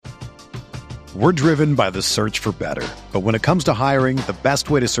We're driven by the search for better. But when it comes to hiring, the best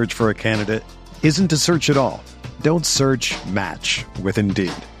way to search for a candidate isn't to search at all. Don't search, match with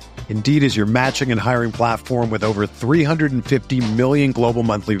Indeed. Indeed is your matching and hiring platform with over 350 million global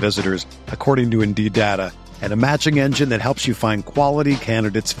monthly visitors, according to Indeed data, and a matching engine that helps you find quality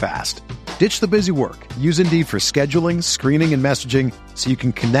candidates fast. Ditch the busy work. Use Indeed for scheduling, screening, and messaging so you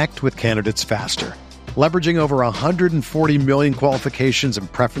can connect with candidates faster. Leveraging over 140 million qualifications and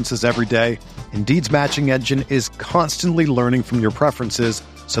preferences every day, Indeed's matching engine is constantly learning from your preferences,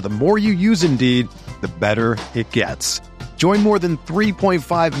 so the more you use Indeed, the better it gets. Join more than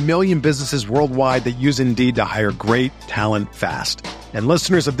 3.5 million businesses worldwide that use Indeed to hire great talent fast. And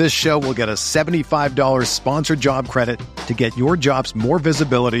listeners of this show will get a $75 sponsored job credit to get your jobs more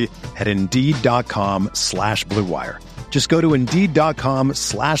visibility at Indeed.com/Blue Wire. Just go to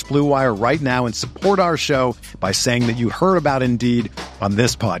Indeed.com/Blue Wire right now and support our show by saying that you heard about Indeed on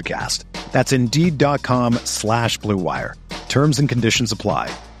this podcast. That's Indeed.com/Blue Wire. Terms and conditions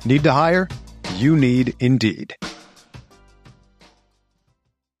apply. Need to hire? You need Indeed.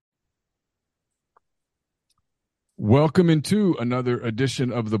 Welcome into another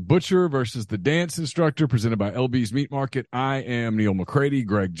edition of The Butcher versus the Dance Instructor presented by LB's Meat Market. I am Neil McCready.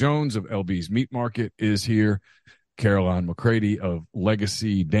 Greg Jones of LB's Meat Market is here. Caroline McCready of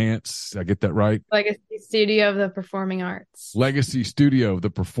Legacy Dance. I get that right? Legacy Studio of the Performing Arts. Legacy Studio of the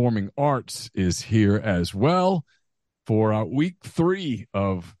Performing Arts is here as well for week 3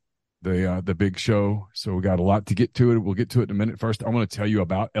 of the big show. So we got a lot to get to it. We'll get to it in a minute. First, I want to tell you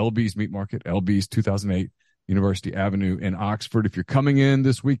about LB's Meat Market, LB's 2008 University Avenue in Oxford. If you're coming in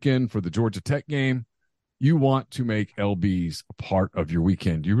this weekend for the Georgia Tech game, you want to make LB's a part of your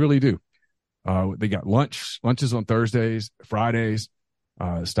weekend. You really do. They got lunches on Thursdays, Fridays.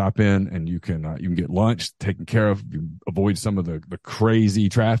 Stop in and you can get lunch taken care of. You avoid some of the crazy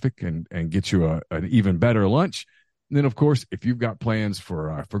traffic and get you an even better lunch. And then, of course, if you've got plans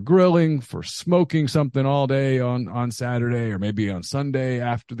for grilling, for smoking something all day on Saturday or maybe on Sunday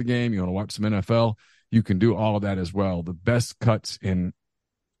after the game, you want to watch some NFL, you can do all of that as well. The best cuts in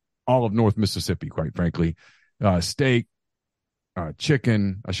all of North Mississippi, quite frankly. Steak,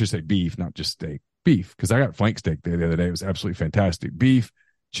 chicken, I should say beef, not just steak. Beef, because I got flank steak there the other day. It was absolutely fantastic. Beef,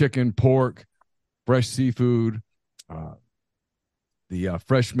 chicken, pork, fresh seafood, the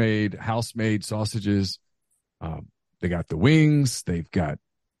fresh-made, house-made sausages. They got the wings. They've got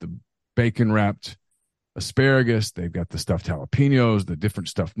the bacon-wrapped asparagus. They've got the stuffed jalapenos, the different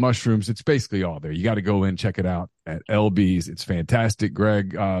stuffed mushrooms. It's basically all there. You got to go in, check it out at LB's. It's fantastic.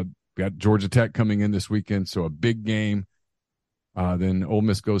 Greg, got Georgia Tech coming in this weekend, so a big game. Then Ole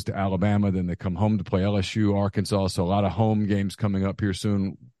Miss goes to Alabama. Then they come home to play LSU, Arkansas. So a lot of home games coming up here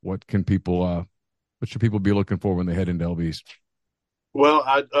soon. What should people be looking for when they head into LB's? Well,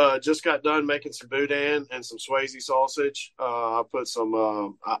 I just got done making some boudin and some Swayze sausage. I put some.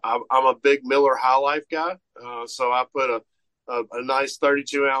 I'm a big Miller High Life guy, so I put a nice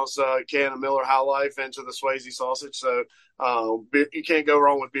 32-ounce can of Miller High Life into the Swayze sausage. So you can't go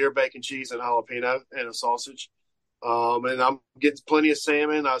wrong with beer, bacon, cheese, and jalapeno and a sausage. And I'm getting plenty of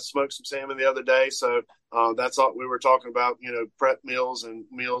salmon. I smoked some salmon the other day. So that's all we were talking about, prep meals and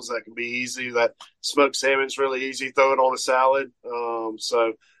meals that can be easy. That smoked salmon's really easy. Throw it on a salad.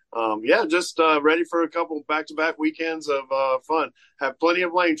 Just ready for a couple back-to-back weekends of fun. Have plenty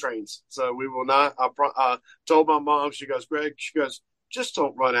of lane trains. So we will not. I told my mom, she goes, Greg, just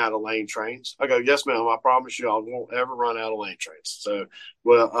don't run out of lane trains. I go, yes, ma'am. I promise you I won't ever run out of lane trains. So,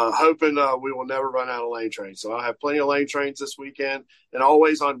 hoping we will never run out of lane trains. So I have plenty of lane trains this weekend. And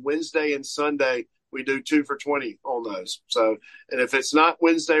always on Wednesday and Sunday, we do 2 for $20 on those. So, and if it's not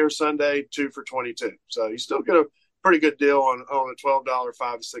Wednesday or Sunday, 2 for $22. So you still get a pretty good deal on a $12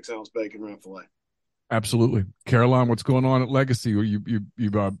 5 to 6 ounce bacon round filet. Absolutely. Caroline, what's going on at Legacy? Are you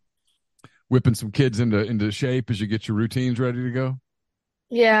whipping some kids into shape as you get your routines ready to go?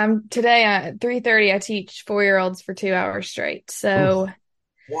 Yeah, today at 3:30 I teach 4-year-olds for 2 hours straight. So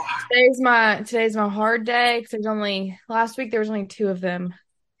wow. today's my hard day because last week there was only 2 of them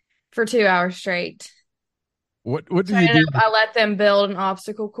for 2 hours straight. What do you do? I let them build an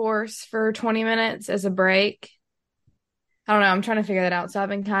obstacle course for 20 minutes as a break. I don't know. I'm trying to figure that out. So I've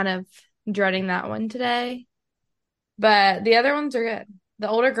been kind of dreading that one today. But the other ones are good. The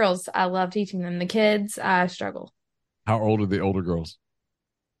older girls, I love teaching them. The kids, I struggle. How old are the older girls?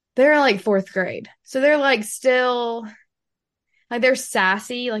 They're like 4th grade. So they're like still, like they're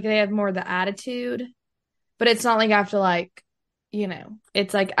sassy. Like they have more of the attitude. But it's not like I have to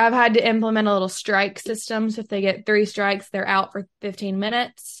it's like I've had to implement a little strike system. So if they get 3 strikes, they're out for 15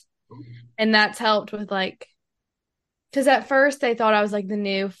 minutes. And that's helped with Because at first they thought I was like the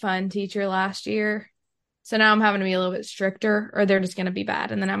new fun teacher last year. So now I'm having to be a little bit stricter, or they're just going to be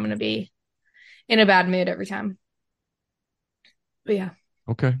bad. And then I'm going to be in a bad mood every time. But yeah.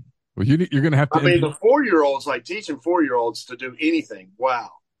 Okay. Well, you're going to have to. I mean, the 4-year-olds, like teaching 4-year-olds to do anything.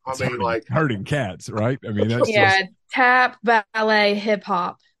 Wow. I mean, like hurting cats, right? I mean, that's yeah, tap, ballet, hip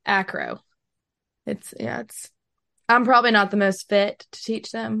hop, acro. It's I'm probably not the most fit to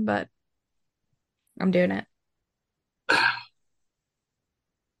teach them, but I'm doing it. I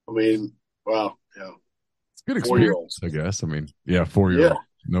mean, well, yeah. It's good experience, I guess. I mean, yeah, 4-year-old. Yeah.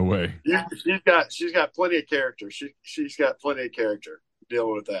 No way. Yeah, she's got plenty of character. She's got plenty of character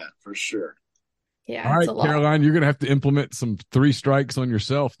dealing with that for sure. Yeah. All right, Caroline, you're going to have to implement some 3 strikes on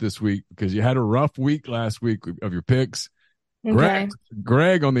yourself this week because you had a rough week last week of your picks. Okay.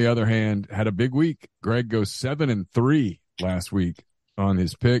 Greg, on the other hand, had a big week. Greg goes 7-3 last week on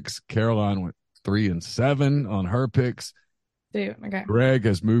his picks. Caroline went 3-7 on her picks. Dude, okay. Greg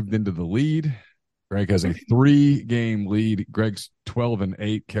has moved into the lead. Greg has a 3-game lead. Greg's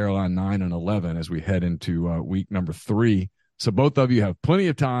 12-8, Caroline 9-11 as we head into week number 3. So both of you have plenty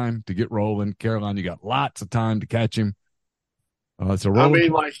of time to get rolling. Caroline, you got lots of time to catch him. It's a roll. I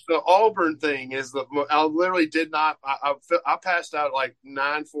mean, like the Auburn thing is I literally did not. I passed out like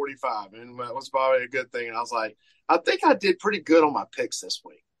 9:45, and that was probably a good thing. And I was like, I think I did pretty good on my picks this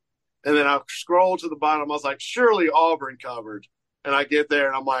week. And then I scrolled to the bottom. I was like, surely Auburn covered. And I get there,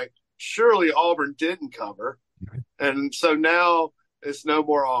 and I'm like, surely Auburn didn't cover. And so now it's no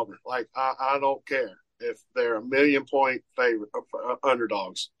more Auburn. Like I don't care if they're a 1,000,000-point favorite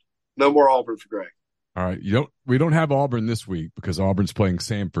underdogs. No more Auburn for Greg. All right, we don't have Auburn this week because Auburn's playing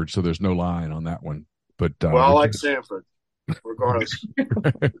Samford, so there's no line on that one. But well, I like Samford, regardless.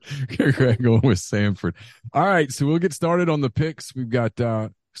 Greg going with Samford. All right, so we'll get started on the picks. We've got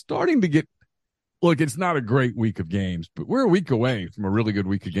starting to get. Look, it's not a great week of games, but we're a week away from a really good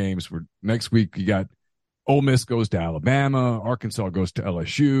week of games. Next week you got Ole Miss goes to Alabama, Arkansas goes to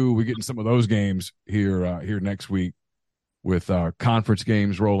LSU. We're getting some of those games here next week with conference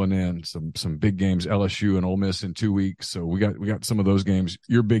games rolling in, some big games, LSU and Ole Miss in 2 weeks. So we got some of those games.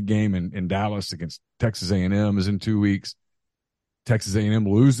 Your big game in Dallas against Texas A&M is in 2 weeks. Texas A&M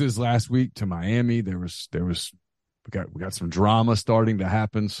loses last week to Miami. We got some drama starting to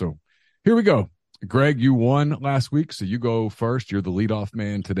happen. So here we go. Greg, you won last week, so you go first. You're the leadoff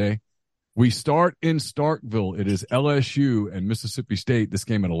man today. We start in Starkville. It is LSU and Mississippi State. This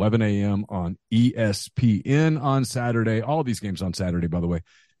game at 11 a.m. on ESPN on Saturday. All these games on Saturday, by the way.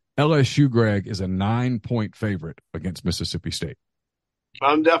 LSU, Greg, is a 9-point favorite against Mississippi State.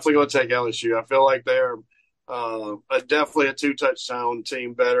 I'm definitely going to take LSU. I feel like they're definitely a 2-touchdown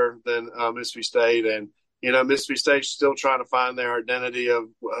team better than Mississippi State. And, Mississippi State's still trying to find their identity of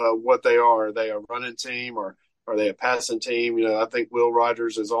what they are. Are they a running team or are they a passing team? I think Will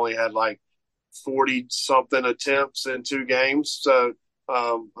Rogers has only had like 40-something attempts in 2 games. So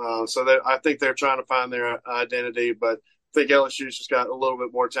I think they're trying to find their identity. But I think LSU's just got a little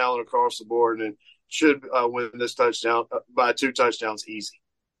bit more talent across the board and should win this touchdown by 2 touchdowns easy.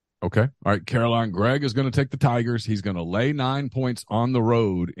 Okay. All right. Caroline, Greg is going to take the Tigers. He's going to lay 9 points on the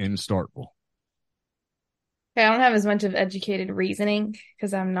road in Starkville. Okay, I don't have as much of educated reasoning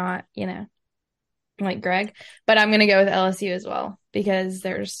because I'm not, like Greg, but I'm going to go with LSU as well because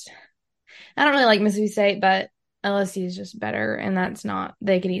I don't really like Mississippi State, but LSU is just better, and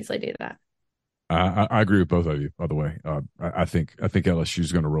they could easily do that. I agree with both of you, by the way. I think LSU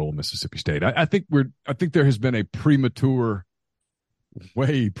is going to roll Mississippi State. I think there has been a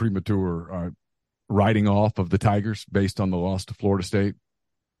way premature writing off of the Tigers based on the loss to Florida State.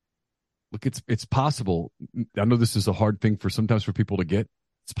 Look, it's possible. I know this is a hard thing sometimes for people to get.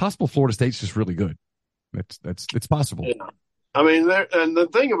 It's possible Florida State's just really good. It's possible. Yeah. I mean, and the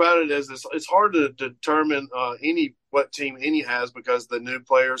thing about it is it's hard to determine what team any has because the new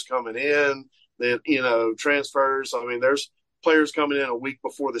players coming in, transfers. I mean, there's players coming in a week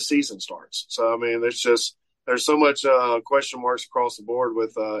before the season starts. So I mean, there's so much question marks across the board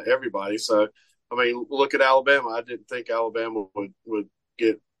with everybody. So I mean, look at Alabama. I didn't think Alabama would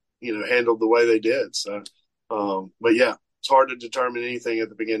get handled the way they did. So, but yeah, it's hard to determine anything at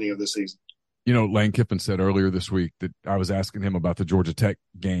the beginning of the season. Lane Kiffin said earlier this week that I was asking him about the Georgia Tech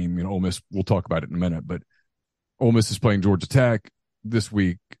game. Ole Miss, we'll talk about it in a minute, but Ole Miss is playing Georgia Tech this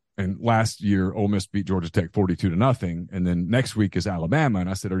week. And last year, Ole Miss beat Georgia Tech 42-0. And then next week is Alabama. And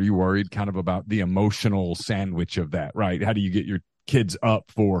I said, are you worried kind of about the emotional sandwich of that, right? How do you get your kids up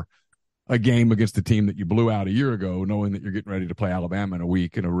for a game against a team that you blew out a year ago, knowing that you're getting ready to play Alabama in a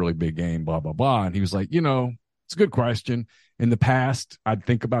week in a really big game, blah, blah, blah. And he was like, It's a good question. In the past, I'd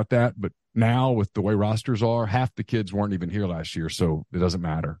think about that, but now with the way rosters are, half the kids weren't even here last year, so it doesn't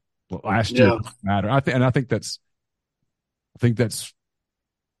matter. Last year doesn't matter. I think that's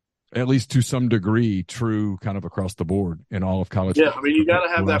at least to some degree true kind of across the board in all of college. Yeah, I mean, you got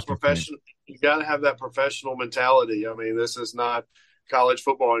to have that professional. You got to have that professional mentality. I mean, this is not college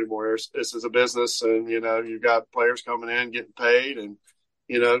football anymore. This is a business, and you've got players coming in getting paid, and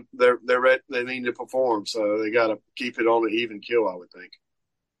they're ready, they need to perform, so they got to keep it on an even keel, I would think.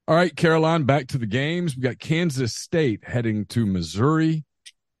 All right, Caroline, back to the games. We got Kansas State heading to Missouri.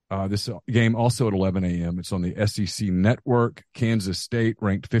 This game also at 11 a.m. It's on the SEC network. Kansas State,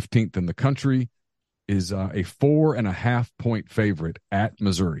 ranked 15th in the country, is a 4.5-point favorite at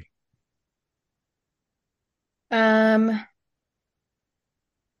Missouri. Do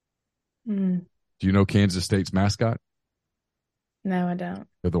you know Kansas State's mascot? No, I don't.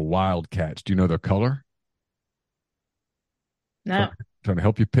 They're the Wildcats. Do you know their color? No. Trying to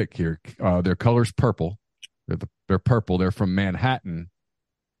help you pick here. Their color's purple. They're purple. They're from Manhattan,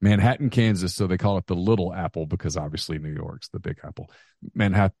 Kansas. So they call it the Little Apple because obviously New York's the Big Apple.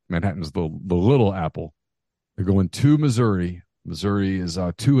 Manhattan's the Little Apple. They're going to Missouri. Missouri is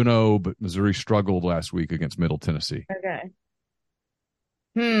 2-0, but Missouri struggled last week against Middle Tennessee. Okay.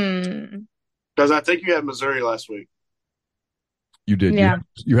 Because I think you had Missouri last week. You did. Yeah.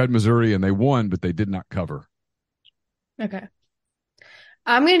 You had Missouri, and they won, but they did not cover. Okay.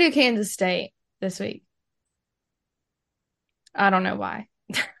 I'm going to do Kansas State this week. I don't know why.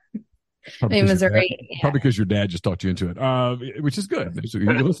 Maybe Missouri. Probably because your dad just talked you into it, which is good.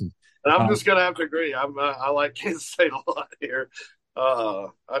 You listen. I'm just going to have to agree. I like Kansas State a lot here.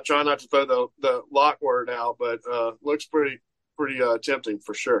 I try not to throw the lock word out, but looks pretty tempting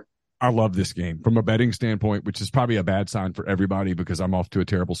for sure. I love this game from a betting standpoint, which is probably a bad sign for everybody because I'm off to a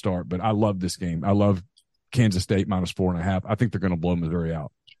terrible start. But I love this game. I love Kansas State -4.5. I think they're going to blow Missouri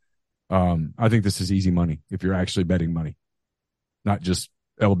out. I think this is easy money if you're actually betting money, not just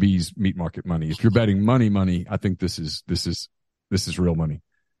LB's meat market money. If you're betting money, I think this is real money.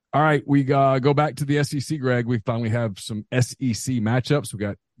 All right, we go back to the SEC, Greg. We finally have some SEC matchups. We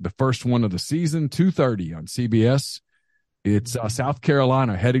got the first one of the season, 2:30 on CBS. It's South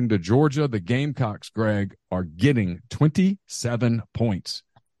Carolina heading to Georgia. The Gamecocks, Greg, are getting 27 points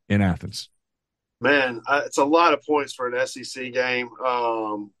in Athens. Man, it's a lot of points for an SEC game.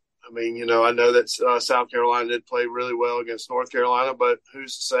 I know that South Carolina did play really well against North Carolina, but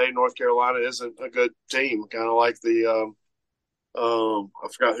who's to say North Carolina isn't a good team? Kind of like the I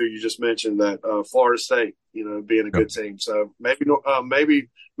forgot who you just mentioned, that Florida State, being a good team. So maybe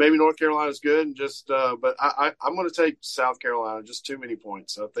North Carolina is good, and but I'm going to take South Carolina. Just too many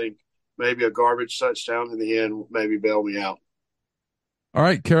points. I think maybe a garbage touchdown in the end will maybe bail me out. All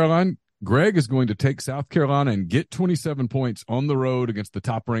right, Caroline. Greg is going to take South Carolina and get 27 points on the road against the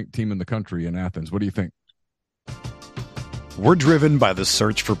top-ranked team in the country in Athens. What do you think? We're driven by the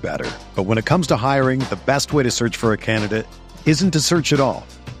search for better. But when it comes to hiring, the best way to search for a candidate isn't to search at all.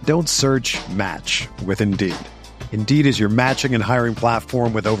 Don't search, match with Indeed. Indeed is your matching and hiring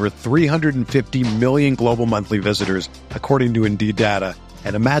platform with over 350 million global monthly visitors, according to Indeed data,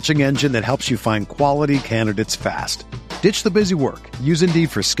 and a matching engine that helps you find quality candidates fast. Ditch the busy work. Use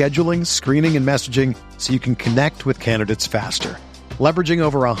Indeed for scheduling, screening, and messaging so you can connect with candidates faster. Leveraging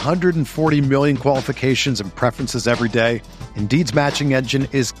over 140 million qualifications and preferences every day, Indeed's matching engine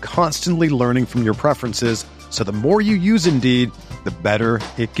is constantly learning from your preferences, so the more you use Indeed, the better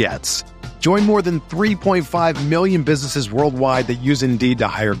it gets. Join more than 3.5 million businesses worldwide that use Indeed to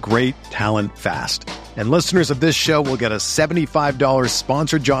hire great talent fast. And listeners of this show will get a $75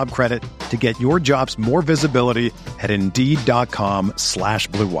 sponsored job credit to get your jobs more visibility at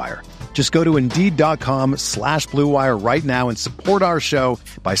Indeed.com/Blue Wire. Just go to Indeed.com/Blue Wire right now and support our show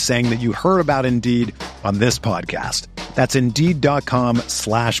by saying that you heard about Indeed on this podcast. That's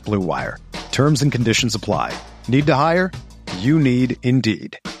Indeed.com/Blue Wire. Terms and conditions apply. Need to hire? You need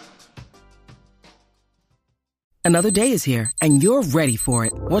Indeed. Another day is here, and you're ready for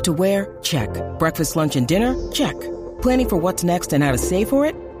it. What to wear? Check. Breakfast, lunch, and dinner? Check. Planning for what's next and how to save for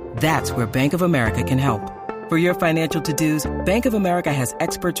it? That's where Bank of America can help. For your financial to-dos, Bank of America has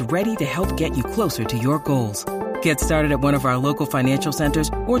experts ready to help get you closer to your goals. Get started at one of our local financial centers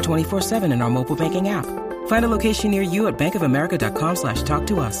or 24/7 in our mobile banking app. Find a location near you at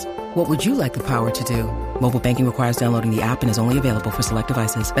bankofamerica.com/talktous. What would you like the power to do? Mobile banking requires downloading the app and is only available for select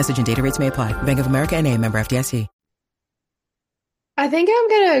devices. Message and data rates may apply. Bank of America NA, member FDIC. I think I'm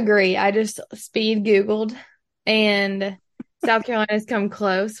going to agree. I just speed Googled, and South Carolina's come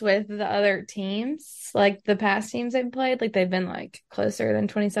close with the other teams, like the past teams they've played. Like they've been like closer than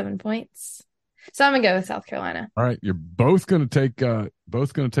 27 points. So I'm gonna go with South Carolina. All right, you're both going to take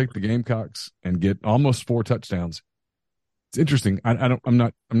the Gamecocks and get almost 4 touchdowns. It's interesting. I'm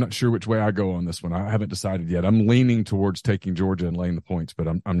not sure which way I go on this one. I haven't decided yet. I'm leaning towards taking Georgia and laying the points, but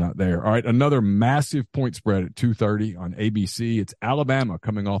I'm not there. All right, another massive point spread at 2:30 on ABC. It's Alabama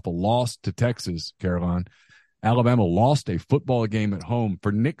coming off a loss to Texas, Caroline. Alabama lost a football game at home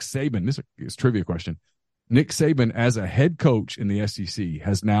for Nick Saban. This is a trivia question. Nick Saban, as a head coach in the SEC,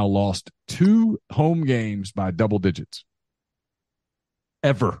 has now lost 2 home games by double digits.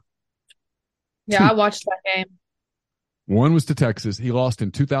 Ever. Yeah, 2. I watched that game. One was to Texas. He lost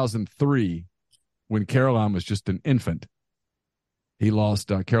in 2003 when Caroline was just an infant. He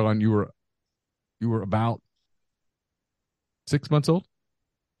lost. Caroline, you were about 6 months old.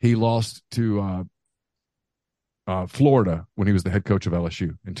 He lost to Florida when he was the head coach of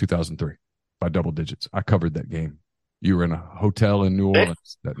LSU in 2003 by double digits. I covered that game. You were in a hotel in New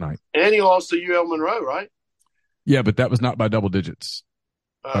Orleans that night. And he lost to UL Monroe, right? Yeah, but that was not by double digits.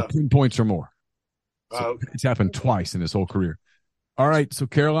 10 points or more. So it's happened twice in his whole career. All right, so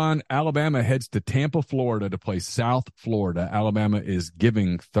Caroline, Alabama heads to Tampa, Florida to play South Florida. Alabama is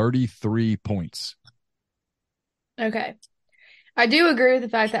giving 33 points. Okay. I do agree with the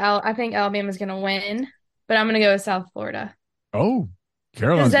fact that I think Alabama's going to win, but I'm going to go with South Florida. Oh,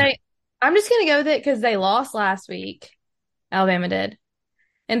 Caroline. I'm just going to go with it because they lost last week. Alabama did.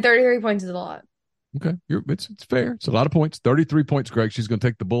 And 33 points is a lot. Okay, it's fair. It's a lot of points. 33 points, Greg. She's going to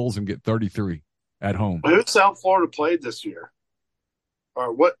take the Bulls and get 33 at home. Who South Florida played this year?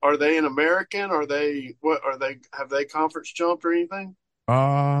 Or what are they an American? Have they conference jumped or anything?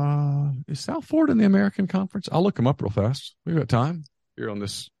 Is South Florida in the American Conference? I'll look them up real fast. We've got time here on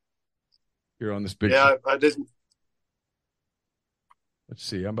this big. Yeah, I didn't. Let's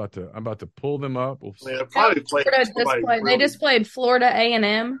see. I'm about to pull them up. We'll see. Yeah, probably played. They just played Florida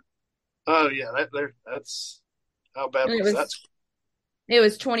A&M. Oh yeah, that's how bad was that? It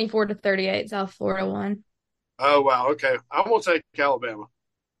was 24-38. South Florida won. Oh wow, okay. I'm gonna take Alabama.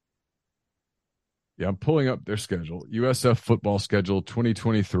 Yeah, I'm pulling up their schedule. USF football schedule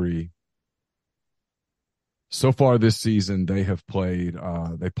 2023. So far this season, they have played.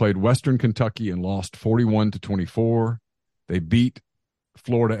 They played Western Kentucky and lost 41-24. They beat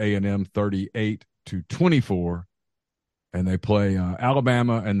Florida A&M 38-24, and they play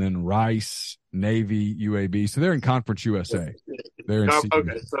Alabama and then Rice, Navy, UAB. So they're in Conference USA. They're in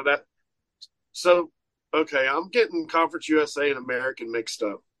okay. I'm getting Conference USA and American mixed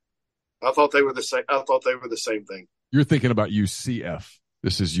up. I thought they were the same. I thought they were the same thing. You're thinking about UCF.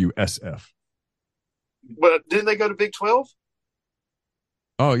 This is USF. But didn't they go to Big 12?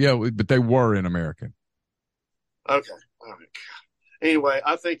 Oh yeah, but they were in American. Okay. All right. Anyway,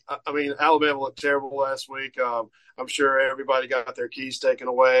 I mean, Alabama looked terrible last week. I'm sure everybody got their keys taken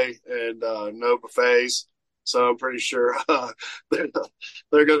away and no buffets. So I'm pretty sure the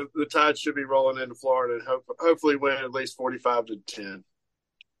Tide should be rolling into Florida and hopefully win at least 45-10.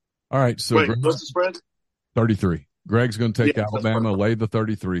 All right. So wait, what's the spread? 33. Greg's going to take Alabama, lay the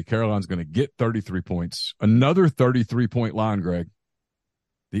 33. Caroline's going to get 33 points. Another 33-point line, Greg.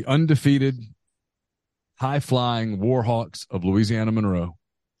 The undefeated, high-flying Warhawks of Louisiana Monroe.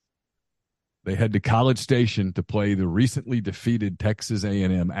 They head to College Station to play the recently defeated Texas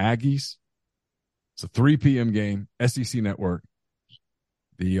A&M Aggies. It's a 3 p.m. game, SEC Network.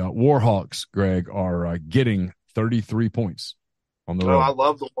 The Warhawks, Greg, are getting 33 points on the road. I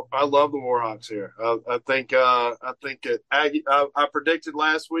love the Warhawks here. I think Aggie. I predicted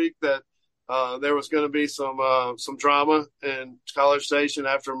last week that there was going to be some drama in College Station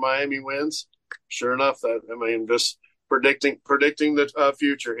after Miami wins. Sure enough, just predicting the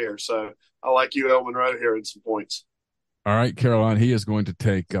future here. So I like UL Monroe here in some points. All right, Caroline. He is going to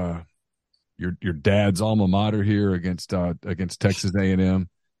take your dad's alma mater here against Texas A&M.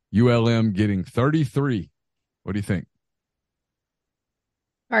 ULM getting 33. What do you think?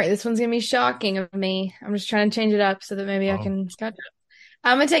 All right, this one's going to be shocking of me. I'm just trying to change it up so that maybe I can catch up.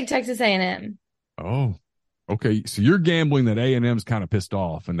 I'm going to take Texas A&M. Oh, okay. So you're gambling that A&M's kind of pissed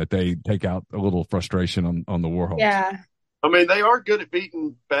off and that they take out a little frustration on the Warhawks. Yeah. I mean, they are good at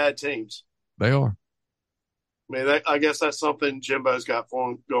beating bad teams. They are. I mean, I guess that's something Jimbo's got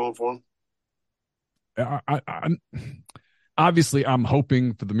going for him. Obviously, I'm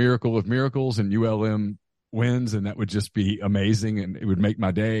hoping for the miracle of miracles and ULM wins, and that would just be amazing, and it would make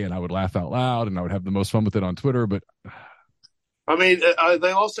my day, and I would laugh out loud, and I would have the most fun with it on Twitter. But I mean,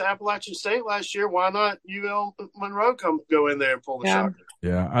 they lost to Appalachian State last year. Why not UL Monroe go in there and pull the shocker?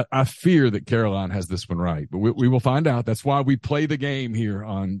 Yeah, I fear that Caroline has this one right, but we will find out. That's why we play the game here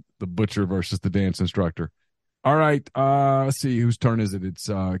on the Butcher versus the Dance Instructor. All right. Let's see whose turn is it. It's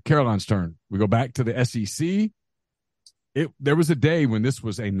Caroline's turn. We go back to the SEC. There was a day when this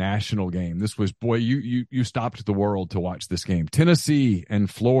was a national game. This was, boy, you stopped the world to watch this game. Tennessee and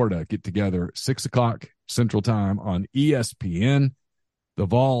Florida get together 6:00 Central Time on ESPN. The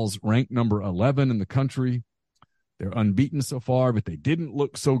Vols ranked number 11 in the country. They're unbeaten so far, but they didn't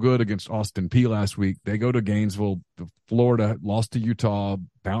look so good against Austin Peay last week. They go to Gainesville. Florida lost to Utah,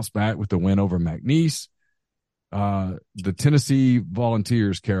 bounced back with the win over McNeese. The Tennessee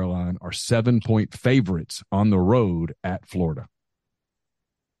Volunteers, Caroline, are 7-point favorites on the road at Florida.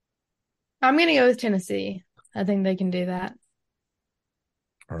 I'm going to go with Tennessee. I think they can do that.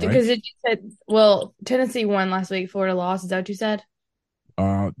 All right. Because you said, well, Tennessee won last week, Florida lost. Is that what you said?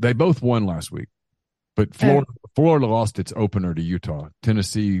 They both won last week, but Florida lost its opener to Utah.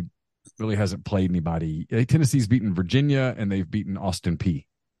 Tennessee really hasn't played anybody. Tennessee's beaten Virginia, and they've beaten Austin Peay.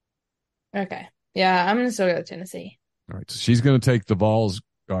 Okay. Yeah, I'm going to still go with Tennessee. All right, so she's going to take the Vols,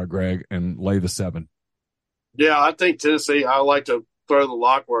 Greg, and lay the 7. Yeah, I think Tennessee, I like to throw the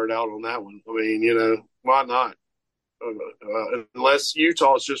lock word out on that one. I mean, why not? Unless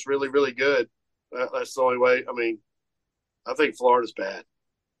Utah is just really, really good. That's the only way. I mean, I think Florida's bad.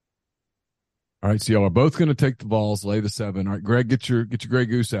 All right, so y'all are both going to take the Vols, lay the 7. All right, Greg, get your Grey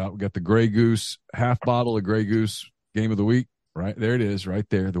Goose out. We got the Grey Goose, half bottle of Grey Goose game of the week. Right there it is, right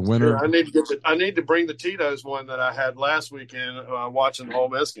there. The winner. Yeah, I need to bring the Tito's one that I had last weekend watching the Ole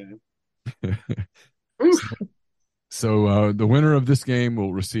Miss game. So the winner of this game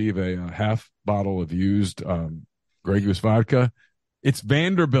will receive a half bottle of used Grey Goose vodka. It's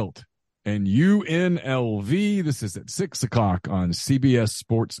Vanderbilt and UNLV. This is at 6:00 on CBS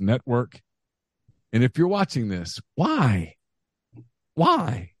Sports Network. And if you're watching this, why?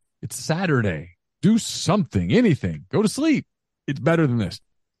 It's Saturday. Do something, anything. Go to sleep. It's better than this.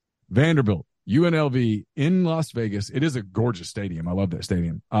 Vanderbilt, UNLV in Las Vegas. It is a gorgeous stadium. I love that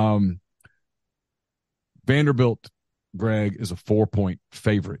stadium. Vanderbilt, Greg, is a 4-point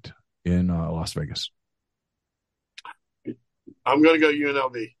favorite in Las Vegas. I'm going to go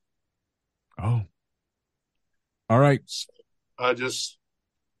UNLV. Oh. All right. I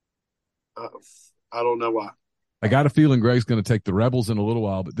don't know why. I got a feeling Greg's going to take the Rebels in a little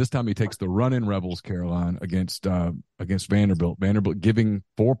while, but this time he takes the run-in Rebels, Caroline, against Vanderbilt. Vanderbilt giving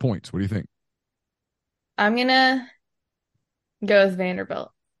 4 points. What do you think? I'm going to go with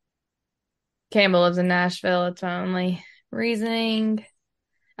Vanderbilt. Campbell lives in Nashville. It's my only reasoning.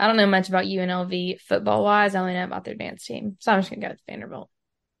 I don't know much about UNLV football-wise. I only know about their dance team. So I'm just going to go with Vanderbilt.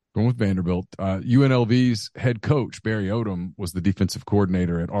 Going with Vanderbilt. UNLV's head coach, Barry Odom, was the defensive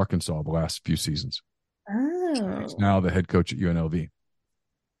coordinator at Arkansas the last few seasons. Oh. He's now the head coach at UNLV.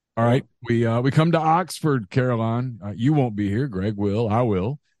 All right. We come to Oxford, Caroline. You won't be here. Greg will. I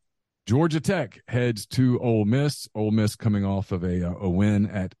will. Georgia Tech heads to Ole Miss. Ole Miss coming off of a win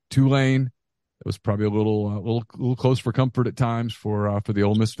at Tulane. It was probably a little close for comfort at times for the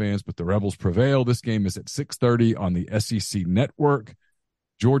Ole Miss fans, but the Rebels prevail. This game is at 6:30 on the SEC Network.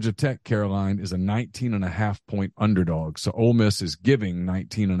 Georgia Tech, Caroline, is a 19.5-point underdog. So Ole Miss is giving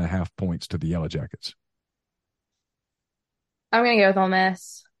 19.5 points to the Yellow Jackets. I'm going to go with Ole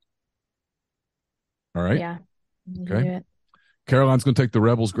Miss. All right. Yeah. Okay. Caroline's going to take the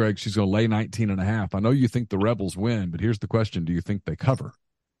Rebels, Greg. She's going to lay 19.5. I know you think the Rebels win, but here's the question. Do you think they cover?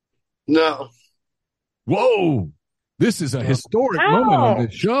 No. Whoa. This is a historic moment on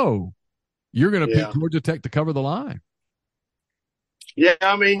this show. You're going to pick Georgia Tech to cover the line. Yeah,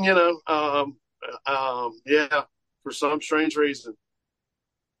 I mean, for some strange reason.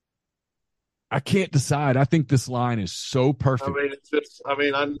 I can't decide. I think this line is so perfect. I mean, it's just. I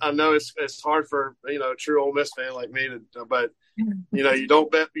mean, I know it's hard for a true Ole Miss fan like me to, but you don't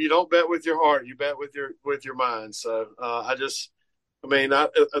bet with your heart. You bet with your mind. So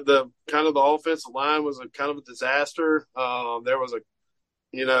the offensive line was a kind of a disaster. There was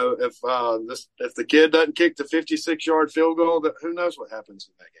if the kid doesn't kick the 56-yard field goal, who knows what happens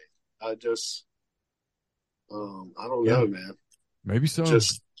in that game? I don't know, man. Maybe so.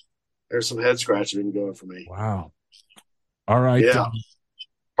 There's some head scratching going for me. Wow. All right. Yeah.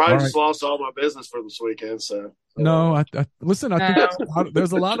 Probably just lost all my business for this weekend. So no, I listen. I think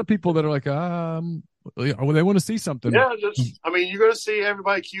there's a lot of people that are like, they want to see something. Yeah, you're going to see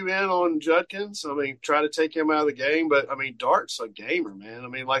everybody cue in on Judkins. I mean, try to take him out of the game. But I mean, Dart's a gamer, man. I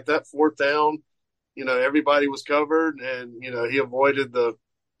mean, like that 4th down, everybody was covered, and he avoided the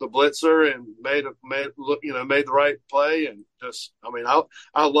blitzer and made the right play. And just, I mean,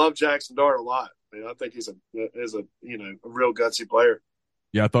 I love Jackson Dart a lot. I mean, I think he's a real gutsy player.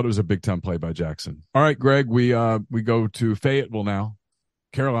 Yeah, I thought it was a big time play by Jackson. All right, Greg, we go to Fayetteville now.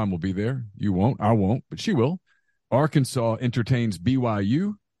 Caroline will be there. You won't. I won't, but she will. Arkansas entertains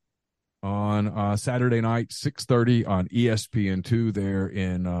BYU on Saturday night, 6:30 on ESPN2 there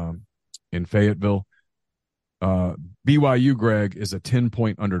in Fayetteville. BYU, Greg, is a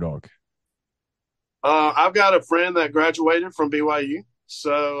 10-point underdog. I've got a friend that graduated from BYU,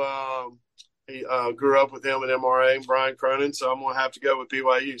 so he grew up with him at MRA, Brian Cronin. So I'm going to have to go with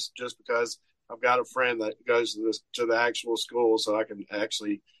BYU just because I've got a friend that goes to the actual school, so I can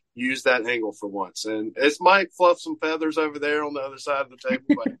actually use that angle for once. And it might fluff some feathers over there on the other side of the table,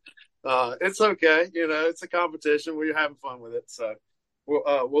 but it's okay. It's a competition. We're having fun with it. So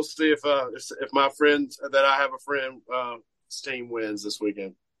we'll see if my friend that I have a friend team wins this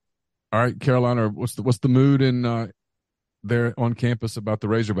weekend. All right, Carolina, what's the mood in there on campus about the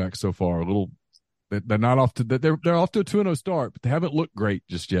Razorbacks so far? They're not off to they're off to a 2-0 start, but they haven't looked great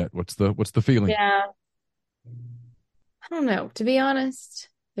just yet. What's the feeling? Yeah. I don't know. To be honest,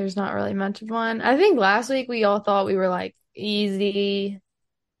 there's not really much of one. I think last week we all thought we were like easy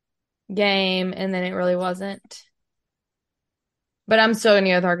game, and then it really wasn't. But I'm still going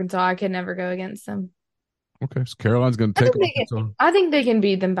to go with Arkansas. I could never go against them. Okay, so Carolina's going to take Arkansas. I think they can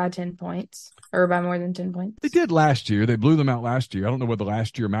beat them by 10 points or by more than 10 points. They did last year. They blew them out last year. I don't know whether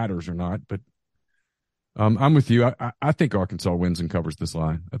last year matters or not, but I'm with you. I think Arkansas wins and covers this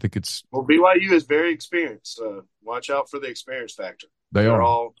line. I think it's – Well, BYU is very experienced, so watch out for the experience factor. They're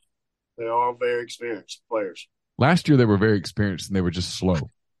all very experienced players. Last year they were very experienced and they were just slow,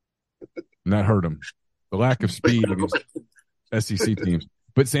 and that hurt them. The lack of speed against SEC teams.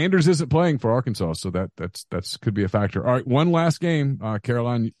 But Sanders isn't playing for Arkansas, so that's could be a factor. All right, one last game.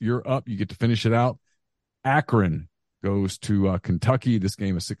 Caroline, you're up. You get to finish it out. Akron goes to Kentucky. This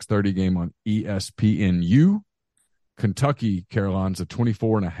game is a 6:30 game on ESPNU. Kentucky, Caroline's a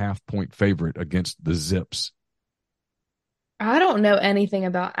 24.5-point favorite against the Zips. I don't know anything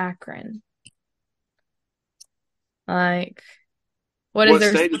about Akron. Like, what is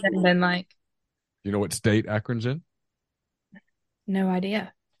their season been like? You know what state Akron's in? No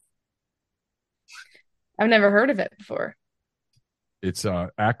idea. I've never heard of it before. It's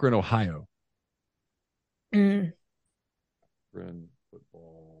Akron, Ohio. Mm. Akron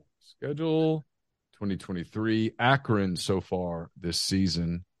football schedule 2023. Akron so far this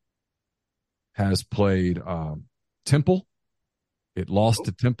season has played Temple. It lost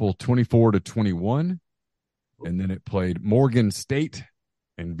to Temple 24-21, and then it played Morgan State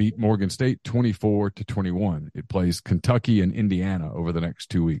and beat Morgan State 24-21. It plays Kentucky and Indiana over the next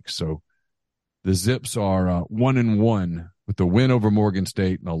 2 weeks. So the Zips are 1-1 with the win over Morgan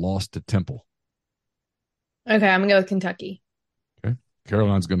State and a loss to Temple. Okay, I'm going to go with Kentucky. Okay.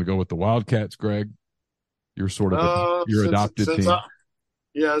 Caroline's going to go with the Wildcats, Greg. You're sort of your adopted team.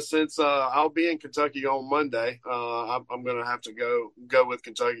 Since I'll be in Kentucky on Monday, I'm going to have to go with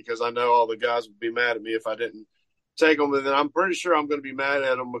Kentucky because I know all the guys would be mad at me if I didn't take them. And then I'm pretty sure I'm going to be mad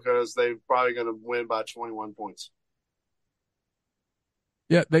at them because they're probably going to win by 21 points.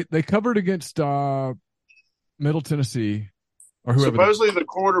 Yeah, they covered against Middle Tennessee or whoever. Supposedly the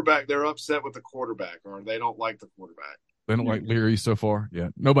quarterback, they're upset with the quarterback, or they don't like the quarterback. They don't like Leary so far? Yeah,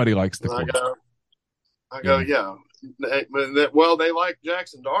 nobody likes the quarterback. I go, yeah. Well, they like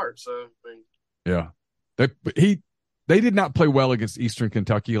Jackson Dart, so I mean. Yeah. They did not play well against Eastern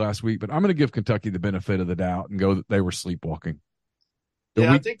Kentucky last week, but I'm going to give Kentucky the benefit of the doubt and go that they were sleepwalking.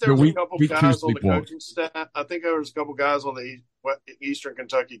 I think there was a couple guys on the coaching staff. I think there was a couple guys on the Eastern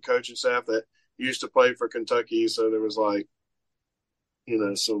Kentucky coaching staff that used to play for Kentucky, so there was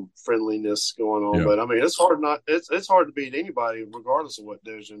some friendliness going on. Yeah. But I mean, it's hard to beat anybody regardless of what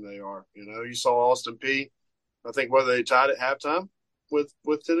division they are. You saw Austin Peay. I think whether they tied at halftime with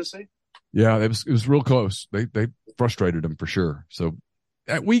Tennessee. Yeah, it was real close. They frustrated them for sure. So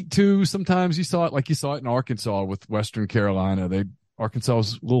at week 2, sometimes you saw it in Arkansas with Western Carolina. Arkansas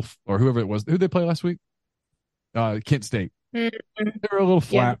was a little, or whoever it was, who they play last week? Kent State. Mm-hmm. They were a little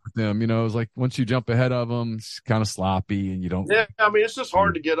flat with them. It was like once you jump ahead of them, it's kind of sloppy, and you don't. Yeah, I mean, it's just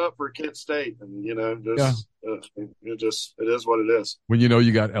hard to get up for Kent State, and it is what it is. When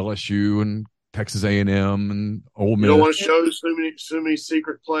you got LSU and Texas A&M and Ole Miss. You don't want to show so many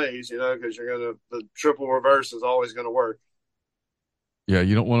secret plays, because the triple reverse is always going to work. Yeah,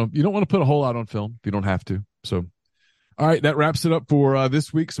 you don't want to put a whole lot on film if you don't have to. So, all right, that wraps it up for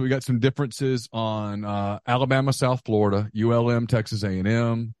this week. So we got some differences on Alabama, South Florida, ULM, Texas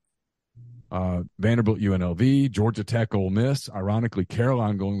A&M, Vanderbilt, UNLV, Georgia Tech, Ole Miss. Ironically,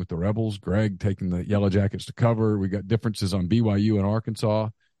 Caroline going with the Rebels. Greg taking the Yellow Jackets to cover. We got differences on BYU and Arkansas.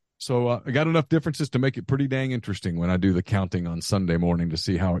 So I got enough differences to make it pretty dang interesting when I do the counting on Sunday morning to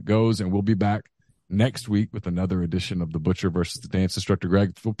see how it goes. And we'll be back next week with another edition of the Butcher versus the Dance Instructor.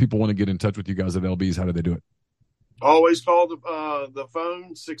 Greg, if people want to get in touch with you guys at LB's, how do they do it? Always call the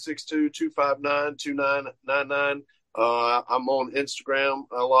phone, 662-259-2999. I'm on Instagram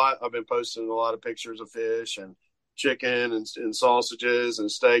a lot. I've been posting a lot of pictures of fish and chicken and sausages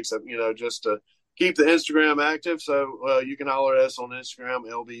and steaks, just to keep the Instagram active. So you can holler at us on Instagram,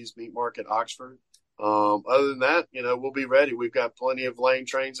 LB's Meat Market Oxford. Other than that, we'll be ready. We've got plenty of lane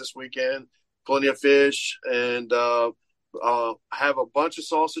trains this weekend, plenty of fish, and have a bunch of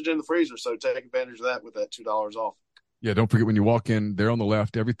sausage in the freezer. So take advantage of that with that $2 off. Yeah, don't forget when you walk in, there on the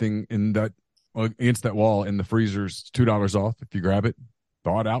left, everything in that against that wall in the freezer's $2 off. If you grab it,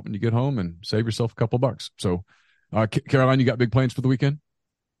 thaw it out when you get home and save yourself a couple bucks. So, Caroline, you got big plans for the weekend?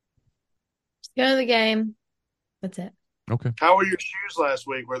 Go to the game. That's it. Okay. How were your shoes last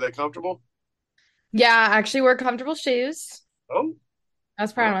week? Were they comfortable? Yeah, I actually wore comfortable shoes. Oh, I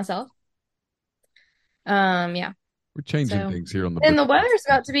was proud of myself. Yeah. We're changing things here on the. And the weather's it's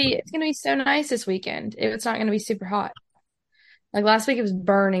going to be so nice this weekend. It's not going to be super hot. Like last week, it was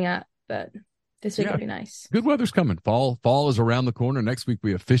burning up, but this week it'll be nice. Good weather's coming. Fall is around the corner. Next week,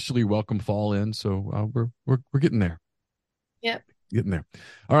 we officially welcome fall in. So we're getting there. Yep. Getting there.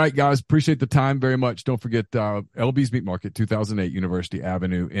 All right, guys. Appreciate the time very much. Don't forget LB's Meat Market, 2008 University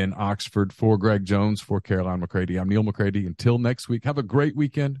Avenue in Oxford. For Greg Jones, for Caroline McCready, I'm Neil McCready. Until next week, have a great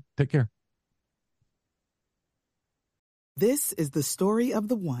weekend. Take care. This is the story of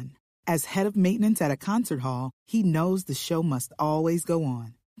the one. As head of maintenance at a concert hall, he knows the show must always go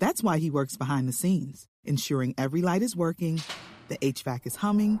on. That's why he works behind the scenes, ensuring every light is working, the HVAC is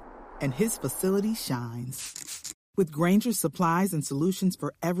humming, and his facility shines. With Grainger's supplies and solutions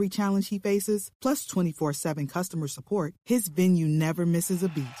for every challenge he faces, plus 24/7 customer support, his venue never misses a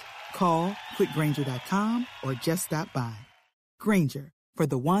beat. Call quickgrainger.com or just stop by. Grainger, for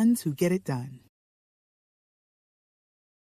the ones who get it done.